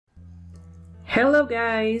Hello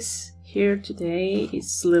guys! Here today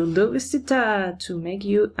is Little Visita to make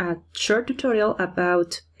you a short tutorial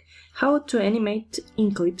about how to animate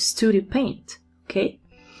in Clip Studio Paint, okay?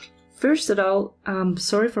 First of all, I'm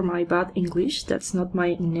sorry for my bad English, that's not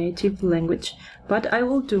my native language, but I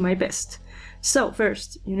will do my best. So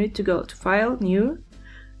first, you need to go to File, New,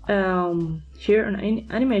 here on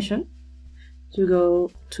Animation, to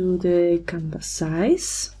go to the canvas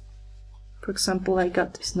size. For example, I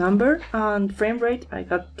got this number, and frame rate I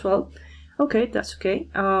got 12. Okay, that's okay.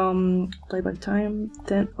 Play by time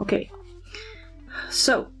 10. Okay.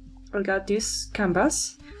 So I got this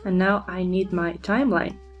canvas, and now I need my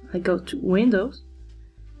timeline. I go to Window,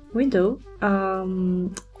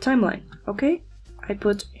 Timeline. Okay, I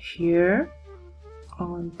put here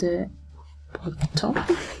on the bottom,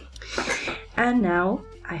 and now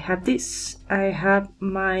I have this. I have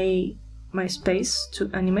my space to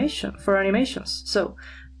animations. So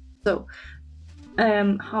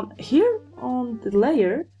here on the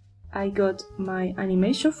layer I got my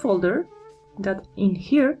animation folder. That in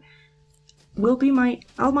here will be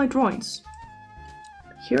all my drawings.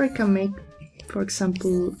 Here I can make, for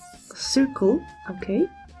example, a circle, okay,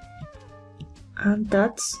 and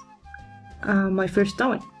that's my first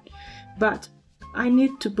drawing. But I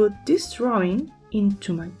need to put this drawing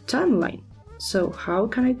into my timeline. So how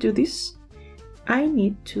can I do this? I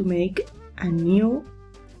need to make a new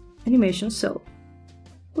animation cell.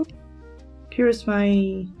 Here is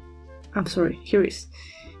my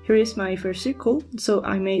first circle. So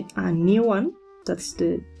I made a new one, that's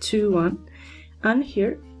the 2 one, and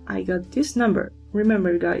here I got this number.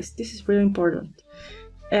 Remember guys, this is really important.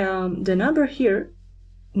 The number here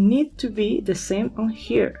need to be the same on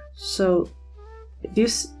here, so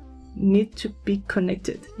this need to be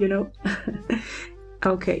connected, you know.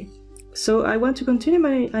 Okay, so I want to continue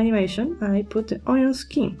my animation, and I put the onion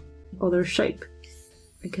skin, other shape.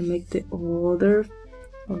 I can make the other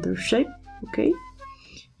shape, okay.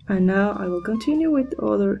 And now I will continue with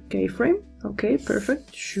other keyframe. Okay,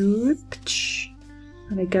 perfect.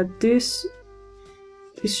 And I got these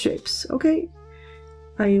shapes. Okay,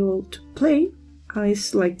 I will play, and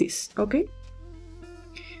it's like this. Okay,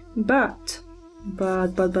 but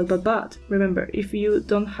remember, if you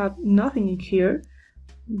don't have nothing in here,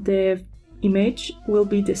 the image will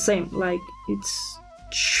be the same, like it's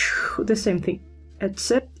the same thing,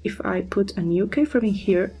 except if I put a new keyframe in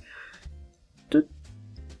here,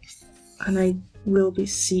 and I will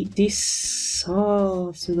see this.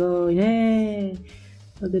 Oh, sugoi ne!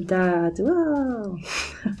 Look at that! Wow!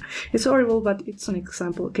 It's horrible, but it's an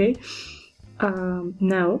example, okay?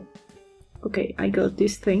 Now, okay, I got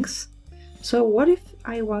these things. So what if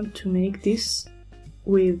I want to make this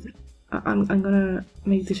with, I'm gonna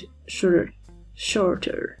make this shorter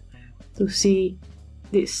to see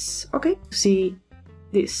this, okay? See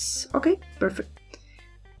this, okay? Perfect.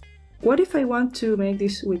 What if I want to make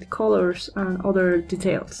this with colors and other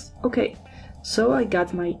details? Okay, so I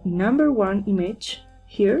got my number 1 image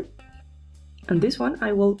here, and this one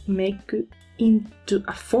I will make into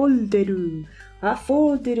a folder.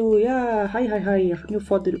 Yeah, hi, a new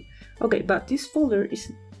folder. Okay, but this folder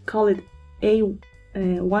is called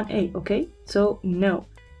A1A, okay? So no,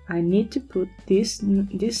 I need to put this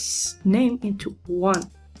name into 1.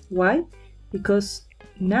 Why? Because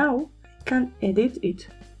now I can edit it,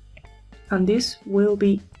 and this will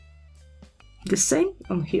be the same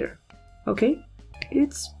on here, okay?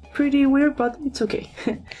 It's pretty weird, but it's okay.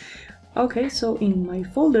 Okay, so in my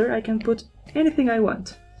folder I can put anything I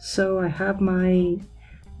want. So I have my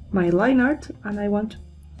line art, and I want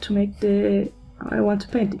to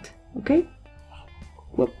paint it, okay?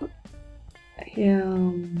 Whoop.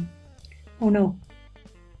 Oh no,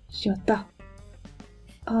 shimatta.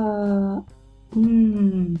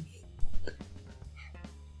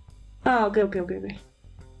 Okay.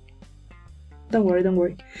 Don't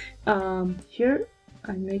worry. Here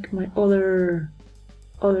I make my other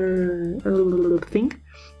thing,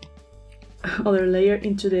 other layer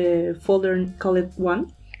into the folder and call it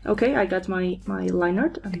 1. Okay, I got my line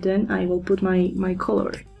art, and then I will put my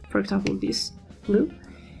color. For example, this blue.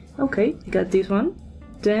 Okay, I got this one.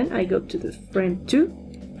 Then I go to the frame 2.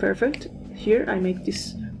 Perfect. Here I make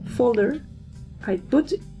this folder. I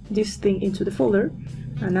put this thing into the folder,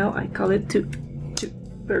 and now I call it 2.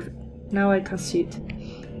 Perfect. Now I can see it.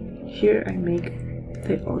 Here I make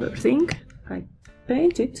the other thing. I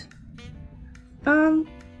paint it. And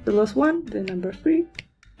the last one, the number 3.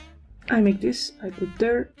 I make this, I put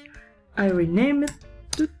there, I rename it,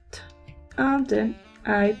 and then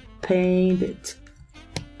I paint it.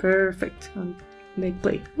 Perfect. And make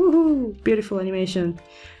play. Woohoo! Beautiful animation.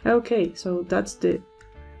 Okay, so that's the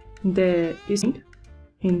this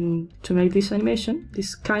to make this animation,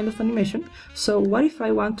 this kind of animation. So what if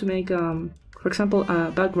I want to make, for example,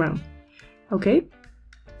 a background? Okay,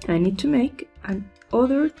 I need to make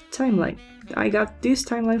another timeline. I got this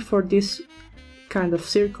timeline for this kind of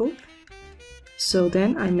circle. So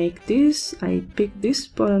then I make this, I pick this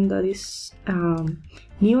button that is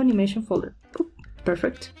new animation folder. Oop,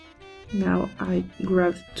 perfect. Now I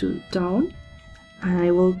grab to down and I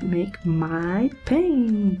will make my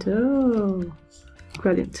paint. Oh,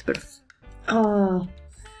 gradient, perfect. I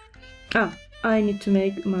need to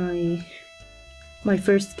make my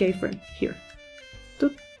first keyframe here.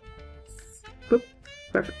 Boop, boop,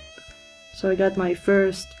 perfect. So I got my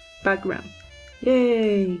first background.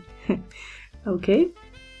 Yay! Okay,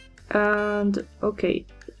 and okay,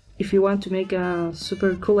 if you want to make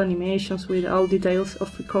super cool animations with all details,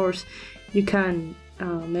 of course, you can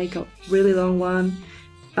make a really long one,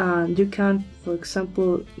 and you can, for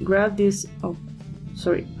example, grab this. Oh,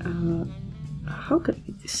 sorry. How can I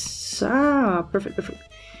make this? Perfect, perfect.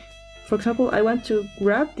 For example, I want to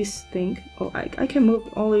grab this thing. Oh, I can move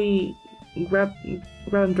only grab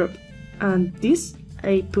and drop, and this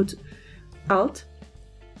I put Alt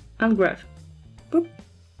and grab. Boop.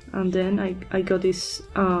 And then I got this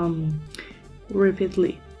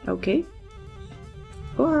repeatedly. Okay.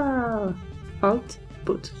 Wow. Alt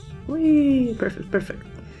put. Whee! Perfect, perfect.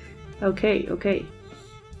 Okay, okay.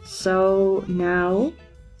 So now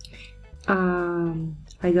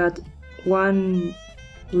I got one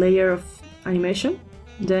layer of animation,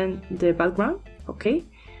 then the background. Okay,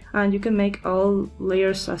 and you can make all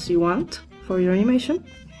layers as you want for your animation.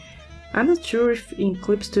 I'm not sure if in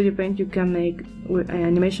Clip Studio Paint you can make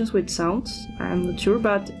animations with sounds. I'm not sure,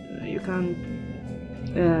 but you can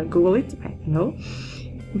Google it. I don't know.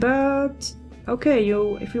 But okay,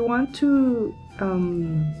 if you want to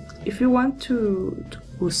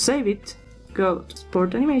save it, go to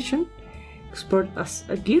Export Animation, export as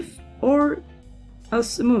a GIF or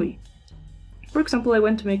as a movie. For example, I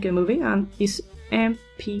want to make a movie and it's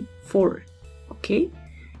MP4. Okay,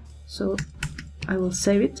 so I will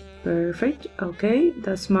save it. Perfect. Okay,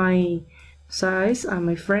 that's my size and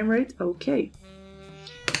my frame rate. Okay,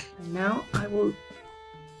 and now I will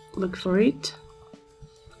look for it.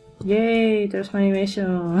 Yay, there's my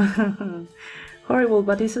animation. Horrible,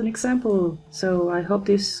 but it's an example, so I hope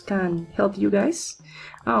this can help you guys.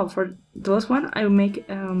 Oh, for those one, I will make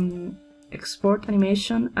export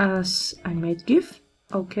animation as animate GIF.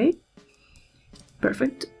 Okay,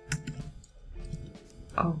 perfect.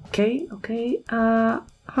 Okay, okay.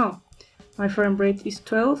 My frame rate is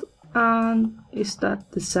 12, and is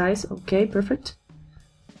that the size? Okay, perfect.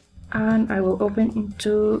 And I will open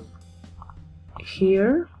into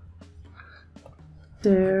here,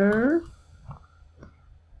 there,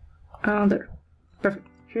 and there. Perfect.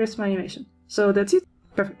 Here's my animation. So that's it.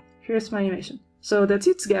 Perfect. Here's my animation. So that's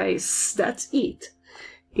it, guys. That's it.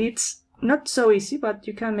 It's not so easy, but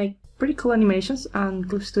you can make pretty cool animations, and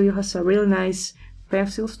Clip Studio has a really nice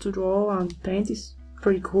pencils to draw, and paint is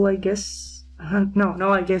pretty cool, I guess.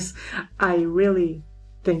 No, I guess I really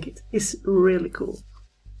think it is really cool.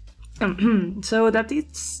 So that's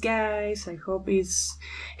it, guys. I hope it's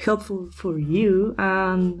helpful for you,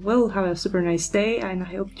 and well, have a super nice day, and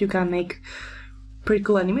I hope you can make pretty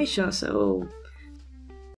cool animations. So